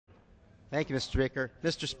Thank you, Mr. Speaker.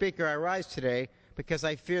 Mr. Speaker, I rise today because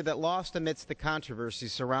I fear that lost amidst the controversy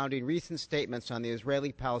surrounding recent statements on the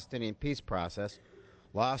Israeli-Palestinian peace process,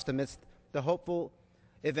 lost amidst the hopeful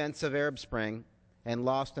events of Arab Spring, and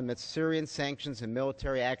lost amidst Syrian sanctions and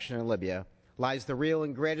military action in Libya, lies the real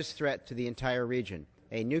and greatest threat to the entire region,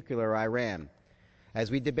 a nuclear Iran. As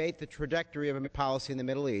we debate the trajectory of American policy in the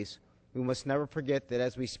Middle East, we must never forget that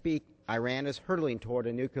as we speak, Iran is hurtling toward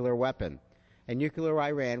a nuclear weapon. A nuclear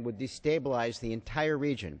Iran would destabilize the entire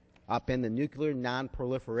region, upend the Nuclear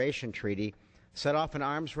Non-Proliferation Treaty, set off an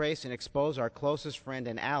arms race, and expose our closest friend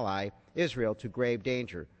and ally, Israel, to grave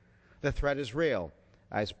danger. The threat is real.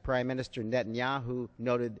 As Prime Minister Netanyahu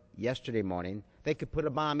noted yesterday morning, they could put a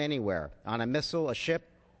bomb anywhere, on a missile, a ship,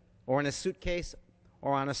 or in a suitcase,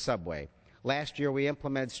 or on a subway. Last year we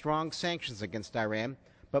implemented strong sanctions against Iran,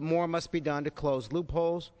 but more must be done to close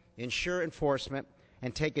loopholes, ensure enforcement,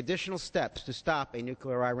 and take additional steps to stop a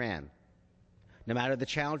nuclear Iran. No matter the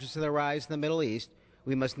challenges that arise in the Middle East,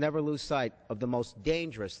 we must never lose sight of the most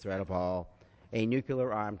dangerous threat of all, a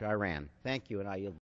nuclear-armed Iran. Thank you, and I yield.